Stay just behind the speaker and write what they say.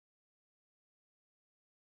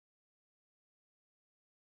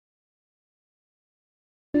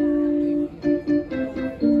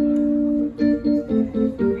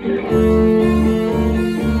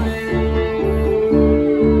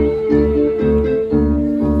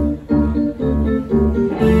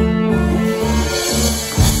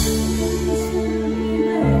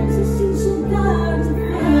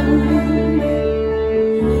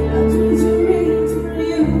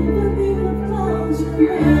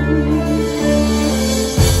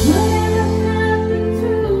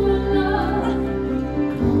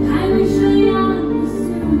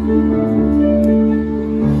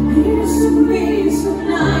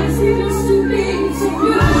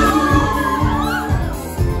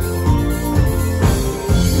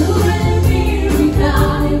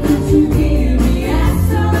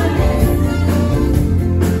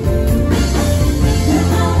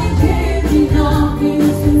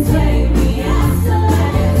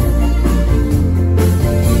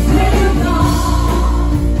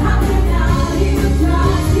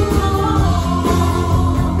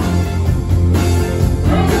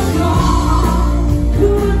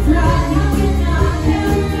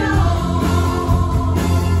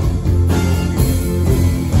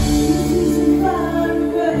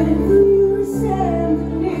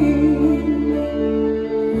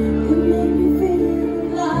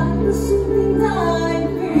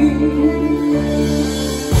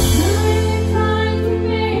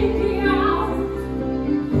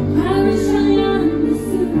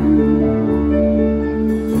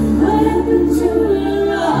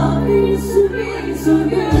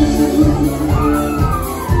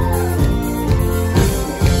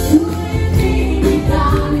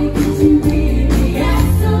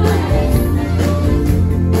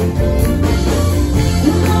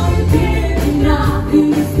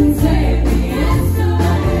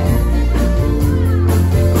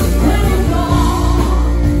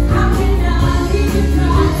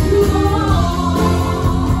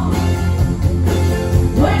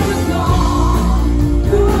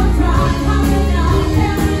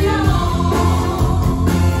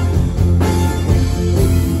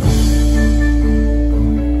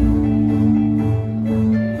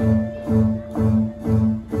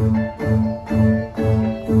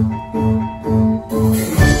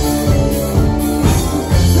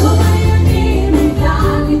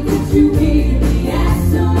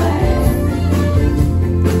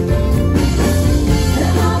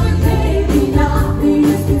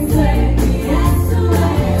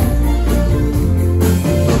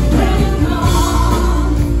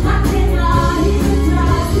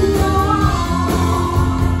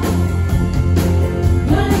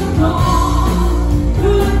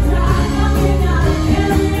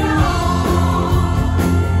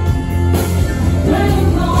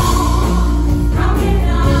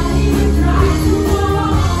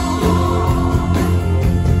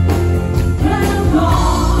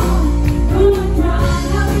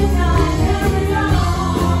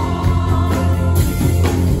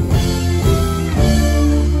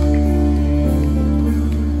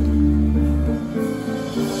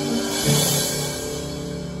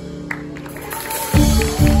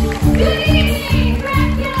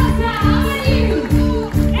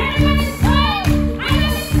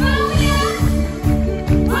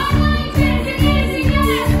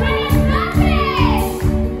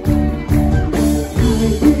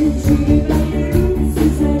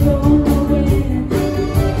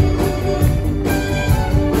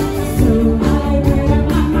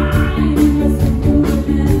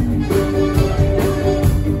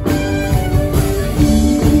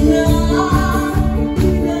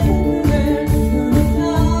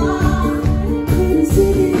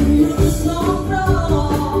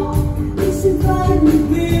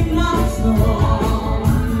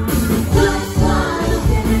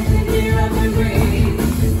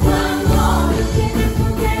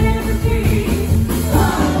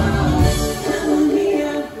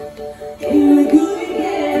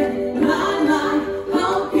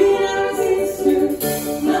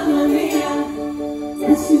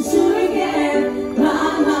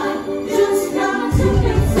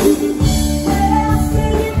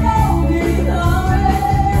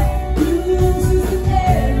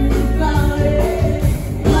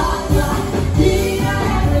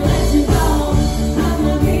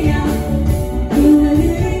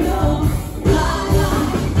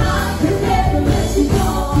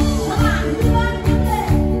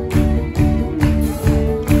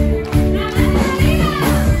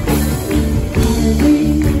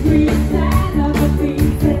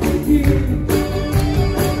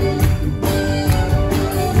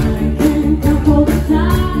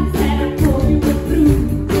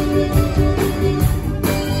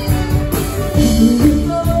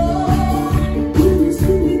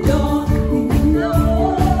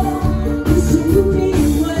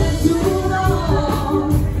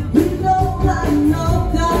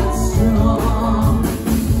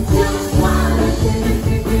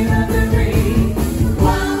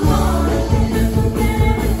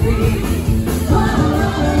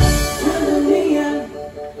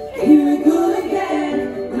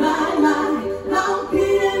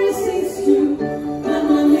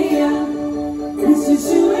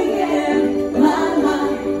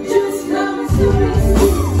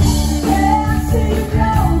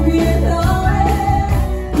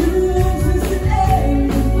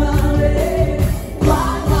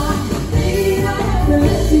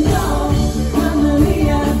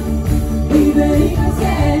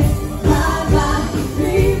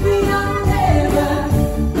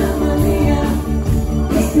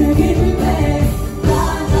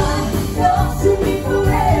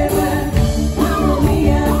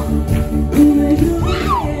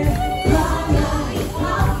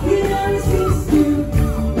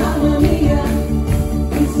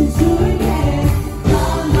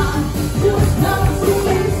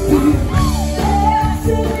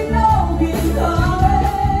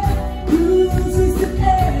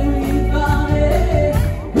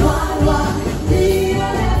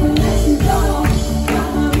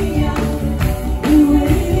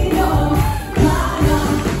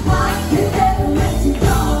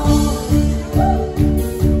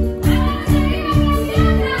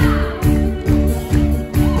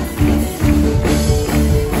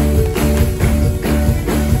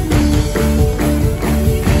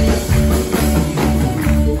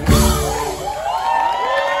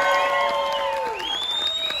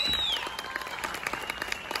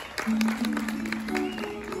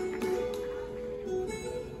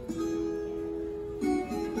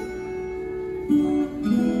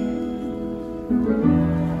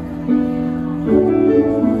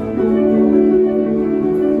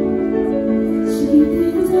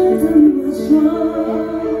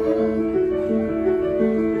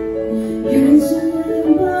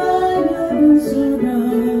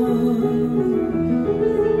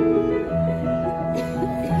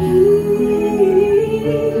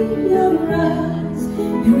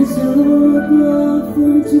Here's hope, love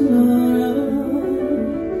for tomorrow.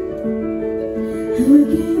 How I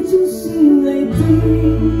can't just seem like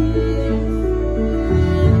this.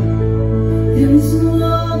 There is no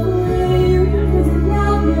love where you put it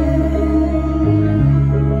down there.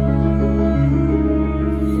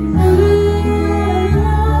 All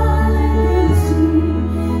I can see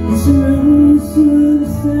is a rose to the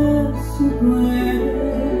steps of where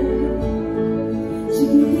she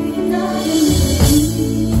gave nothing.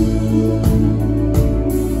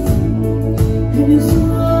 And it's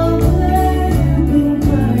all where you can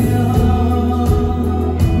cry out.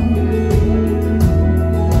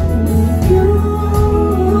 You're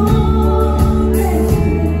ready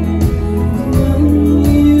when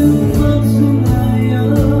you come to my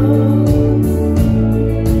own.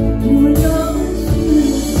 You will always be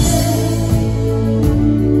there.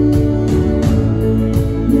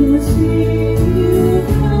 Never see you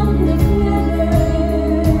come together.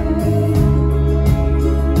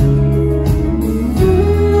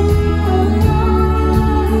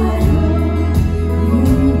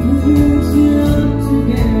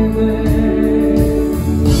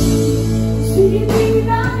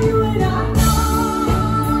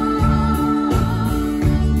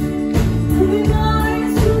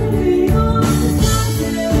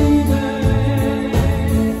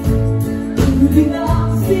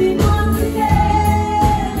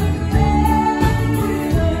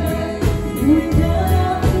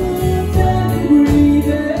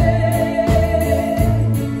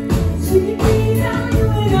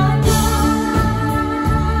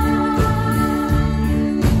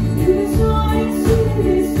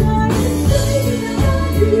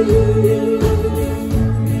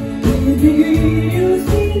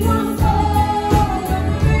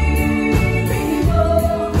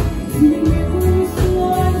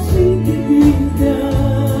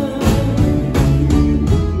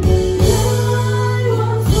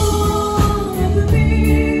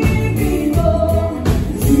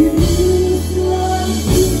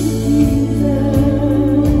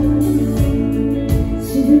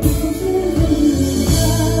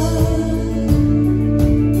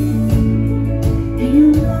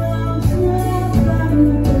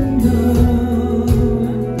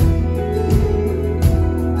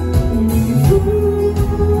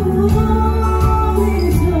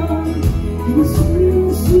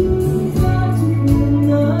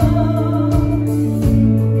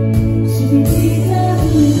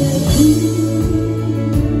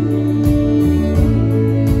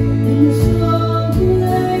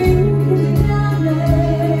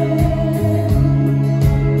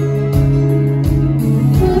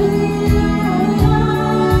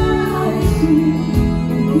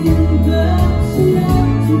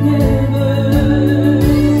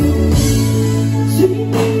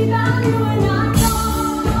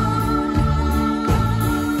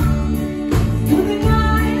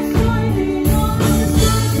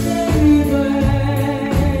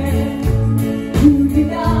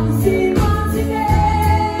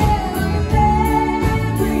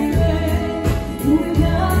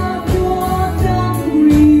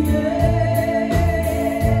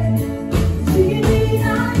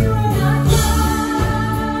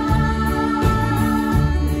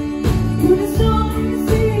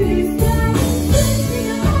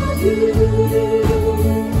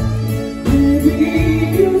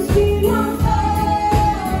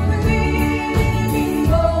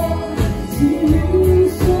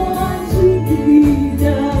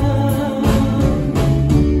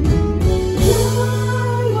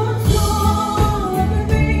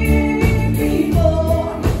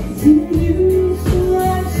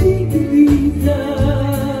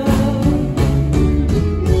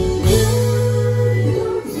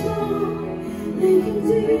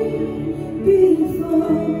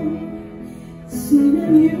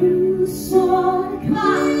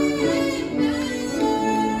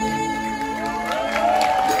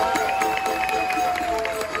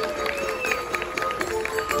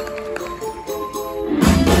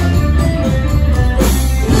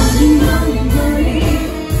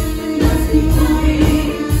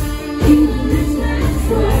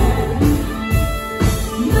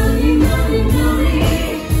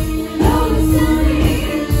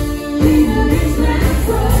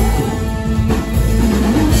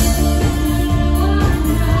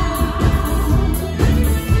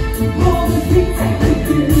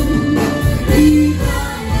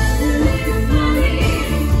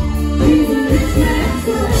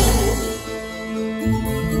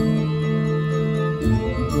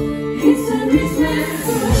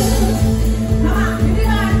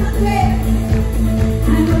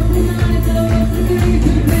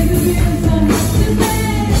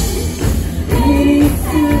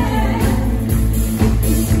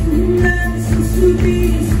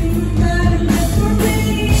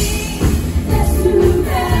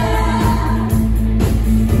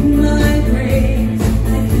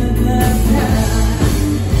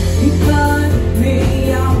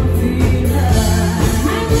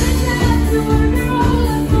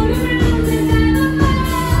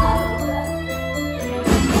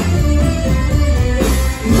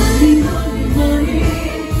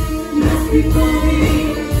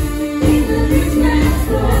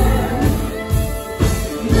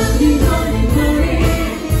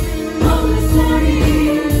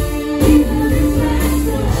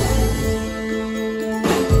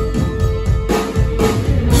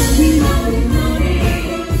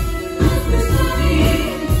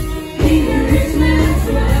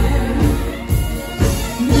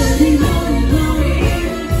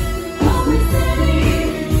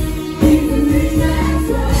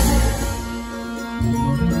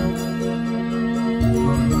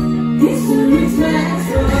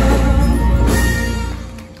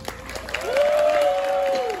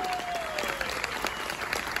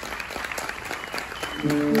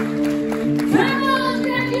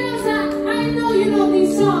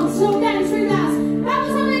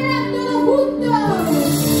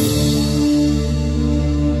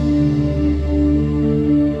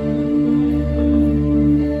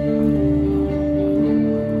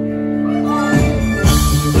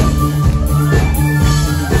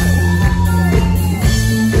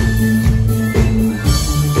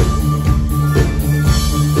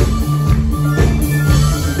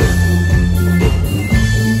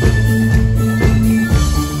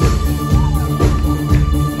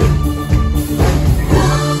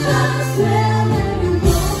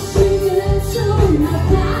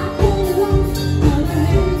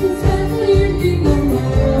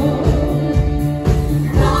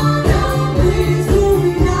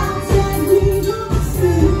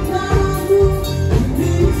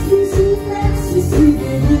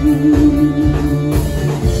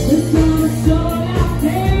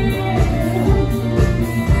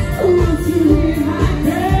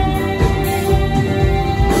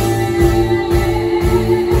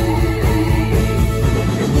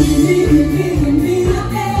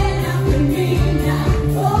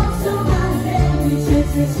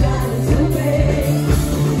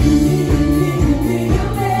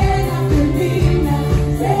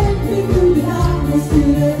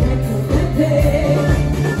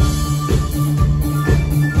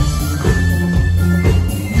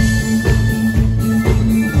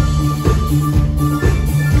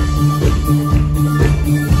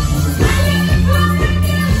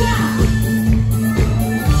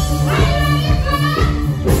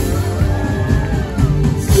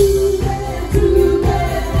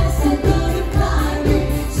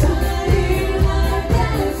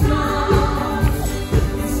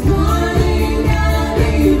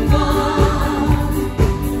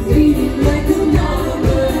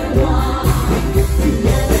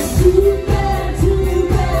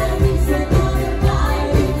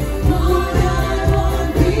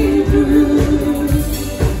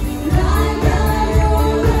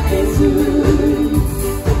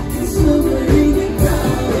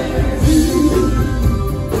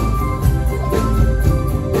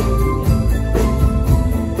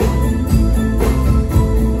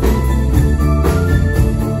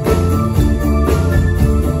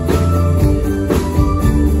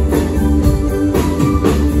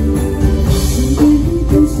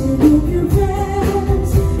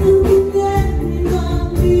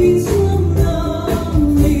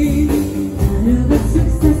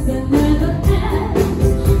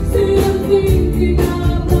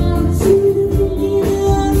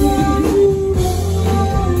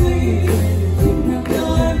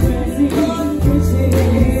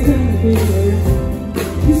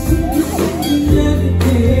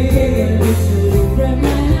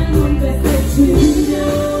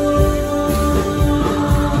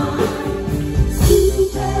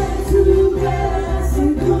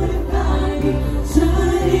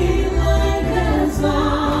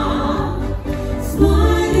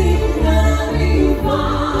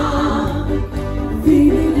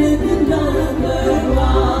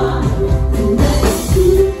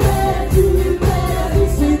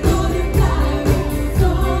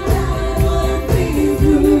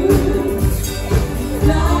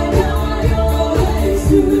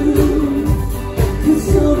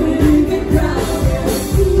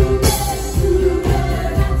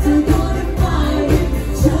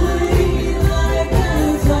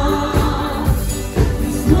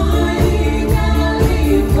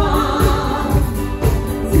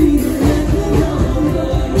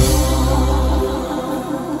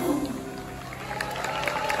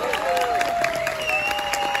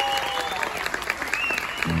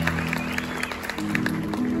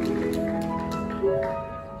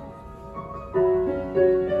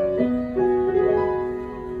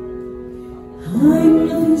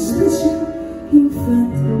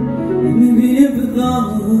 fett e mi viene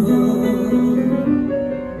down.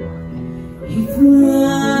 He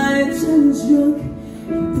thrives and is drunk,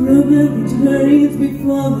 he probably turns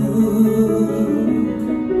before.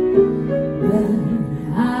 But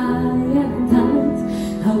I have thought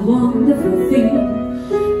a wonderful thing,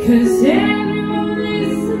 'cause everyone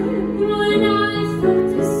listens when I start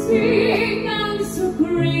to sing. I'm so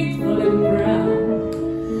grateful and proud.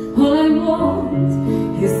 All I want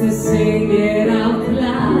is to sing it out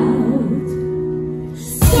loud.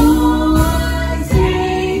 So I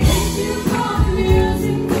say thank you for the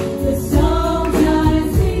music, the songs I'm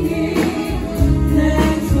singing.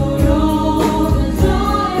 Thanks for all the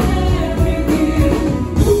joy and everything.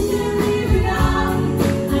 Who can live without?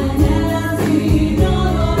 I never see no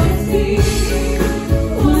honesty.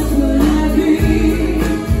 What would I be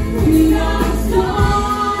without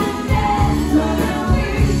song and dance? What are we?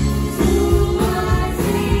 So I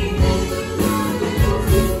say thank you for the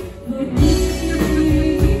music, for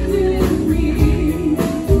giving it to me.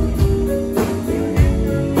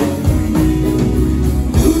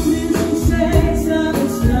 Moving some sex on the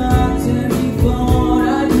starting before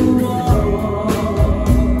I go on.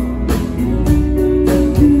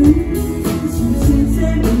 Some sense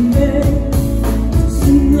in me to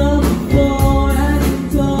sing up before I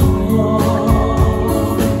get on.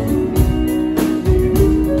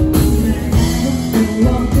 My hands go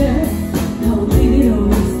up there, how did it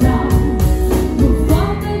always start? Move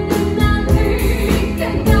on and do nothing,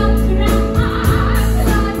 get down to my heart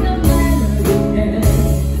like a melody.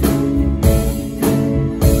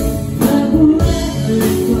 But whoever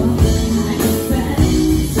it was, I offend.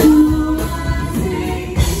 So I say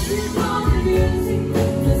thank you for the music,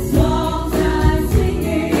 the songs I'm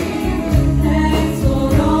singing. Thanks for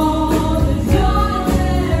all the joy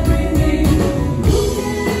and everything. Who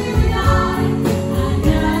can live without it? I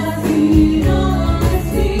never see no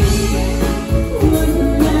honesty. What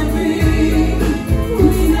would I be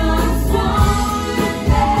without song and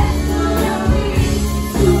dance? What are we?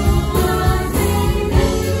 So I say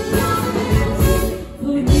thank you for the music,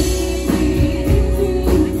 for giving it to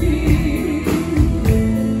me.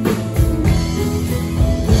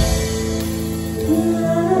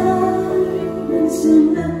 I'm so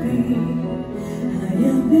happy. I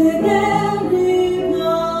am beginning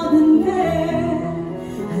more than there.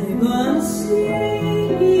 I wanna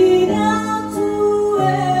sing it out to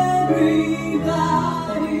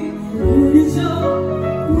everybody. Would it show?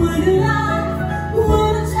 Would it lie?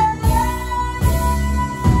 Would it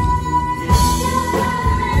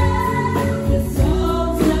the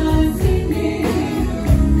songs I'm singing?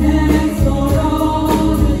 Thanks for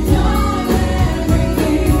all the joy and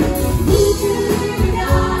everything. Who can live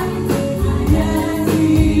without it? I never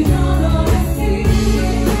see no honesty.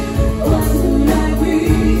 What would I be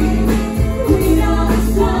without a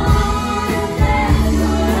song and dance?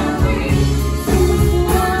 What are we? So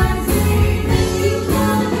I say thank you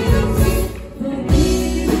for the music, for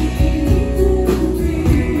giving it to me.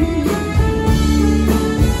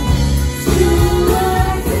 So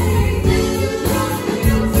I say thank you for the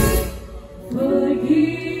music, for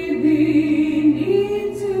giving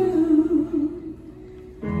it to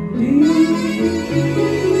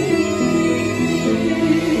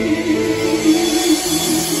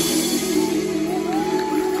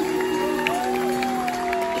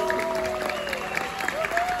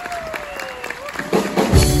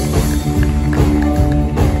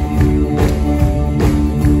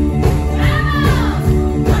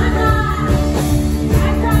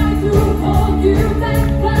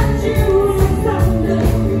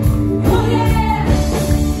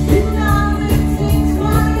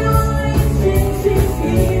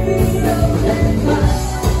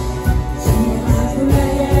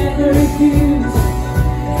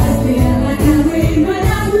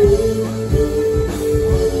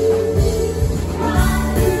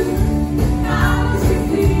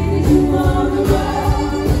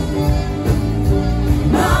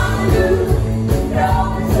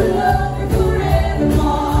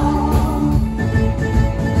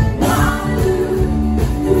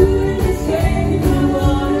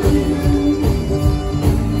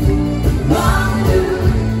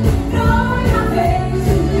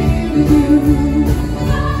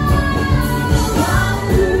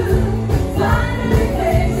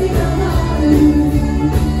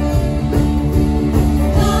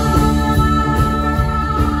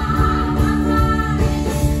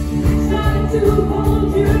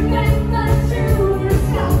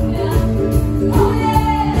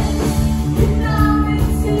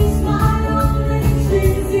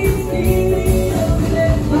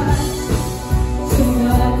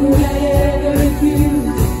Could I ever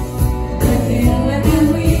refuse?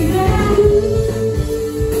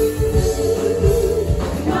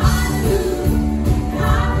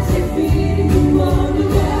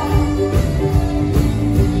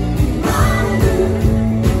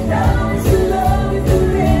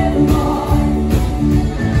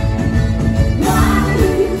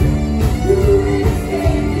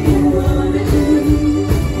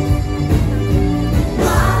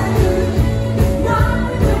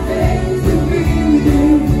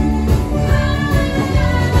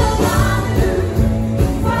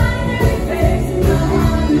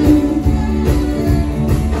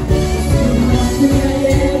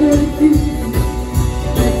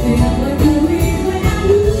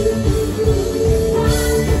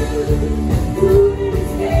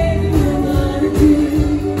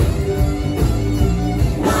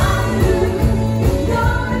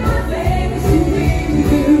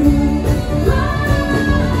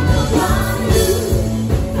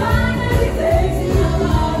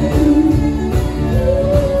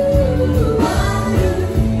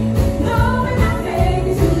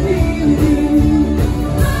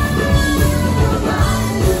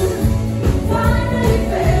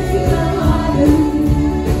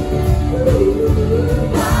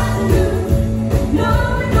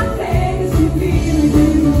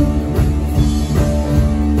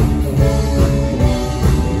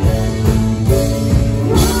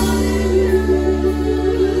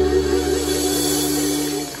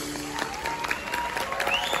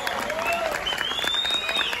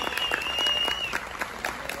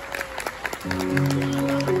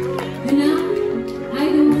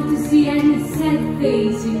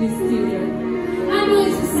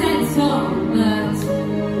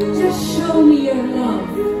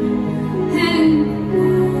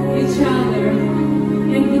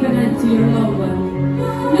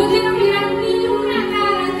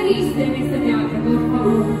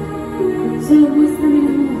 Solo muéstrame el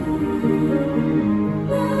amor.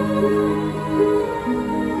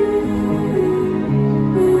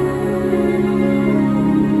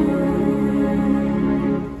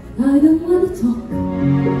 I don't want to talk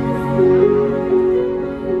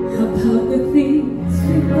about the things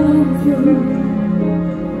we've gone through.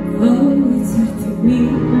 Oh, it's hurting me.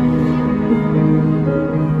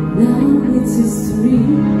 Now it's history.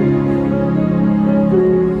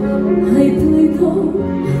 I played all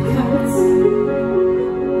my cards,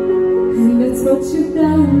 and that's what you're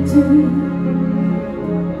down to.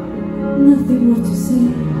 Nothing more to say.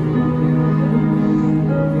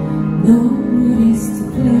 No race to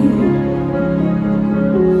play.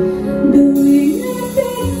 The winner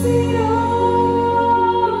takes it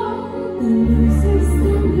all. The loser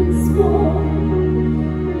standing small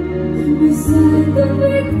beside the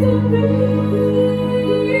victory.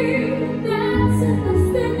 That's a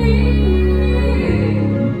destiny.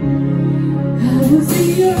 I was in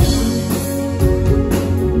your arms,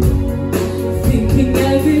 thinking I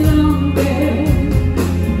belong there.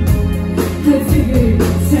 I figured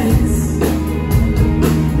it sense,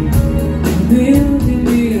 building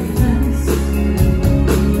me a fence,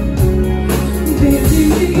 building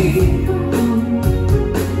me on,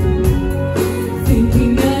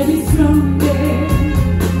 thinking I'd be strong there.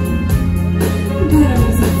 But I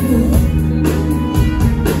was a fool,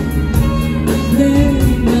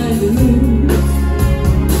 playing by the rules.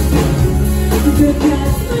 The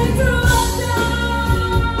past might throw up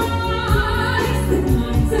dice, the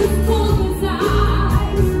minds as cold as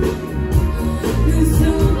ice. The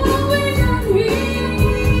summer we don't hear,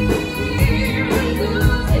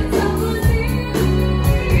 lose its opposite.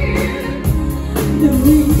 The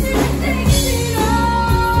winner takes it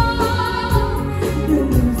all, the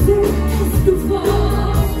loser has to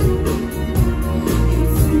fall.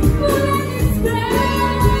 It's simple and it's plain.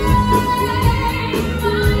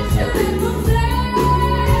 Why should I complain?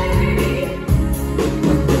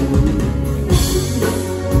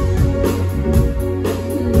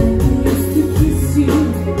 Like I used to kiss you,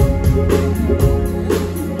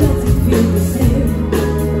 doesn't feel the same.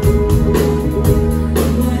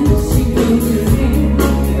 When she goes her hand,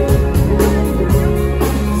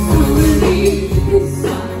 so relieved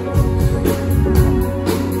inside.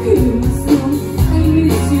 You must know I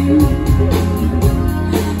miss you,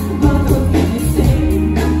 but what can I say?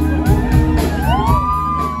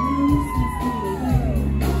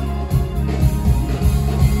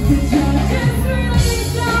 The judges really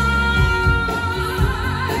died.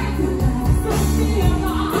 The last of me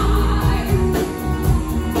alive.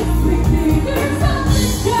 We figures on the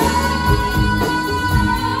child.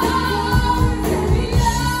 Tell me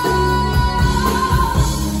love.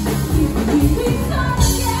 If we start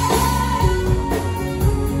again,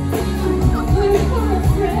 I'm waiting for a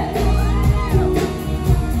friend.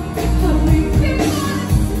 I'll make it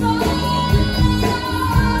once more.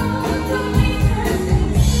 The winner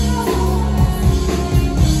takes it all.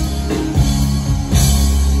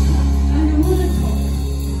 I don't wanna talk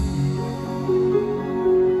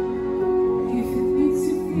if it makes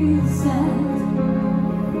you feel sad,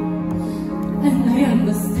 and I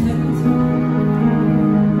understand.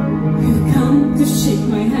 You've come to shake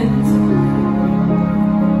my hand.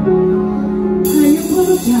 I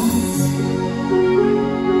apologize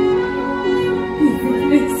if it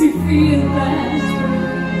makes you feel bad.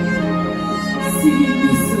 See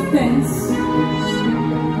me so tense,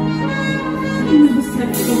 no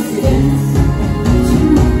such confidence.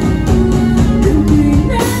 The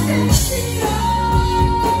winner takes it all.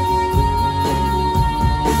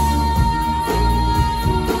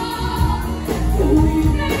 The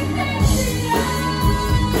winner takes it all.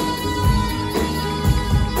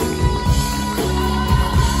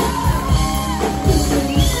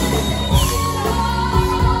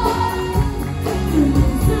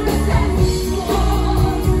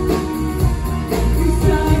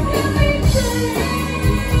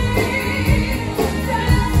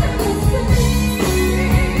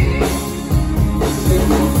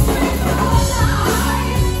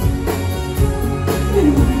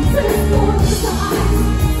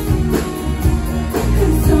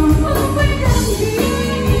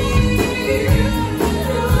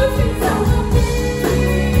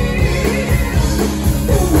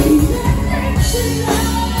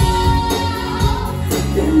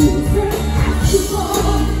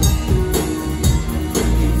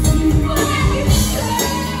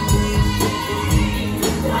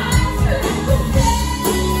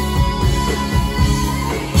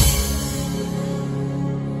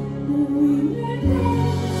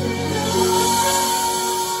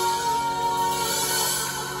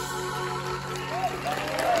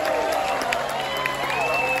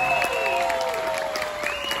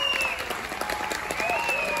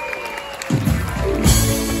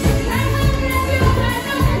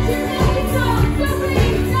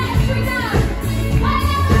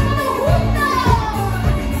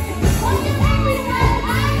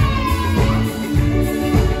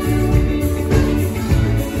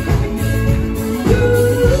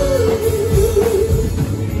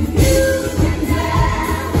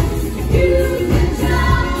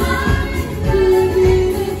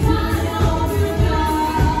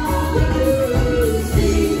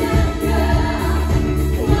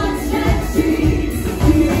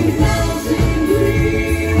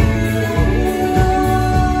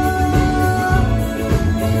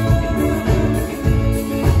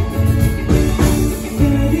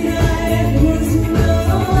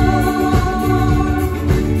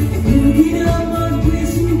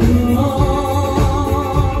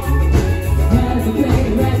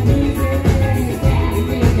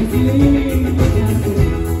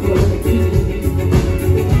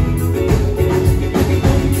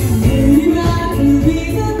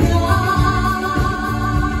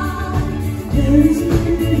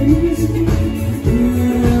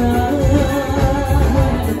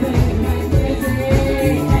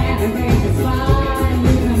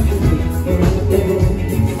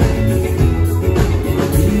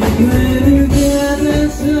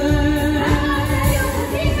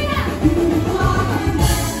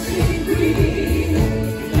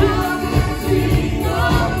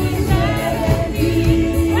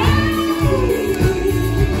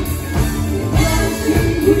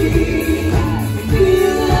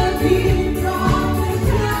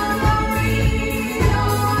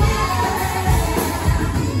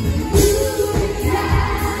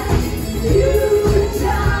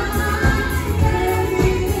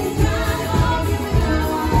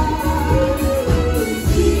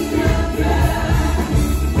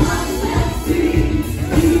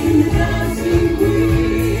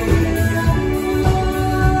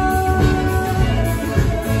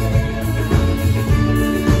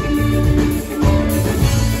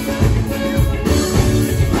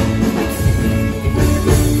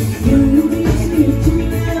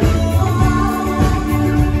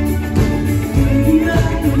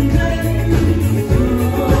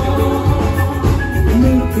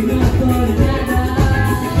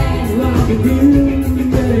 you do.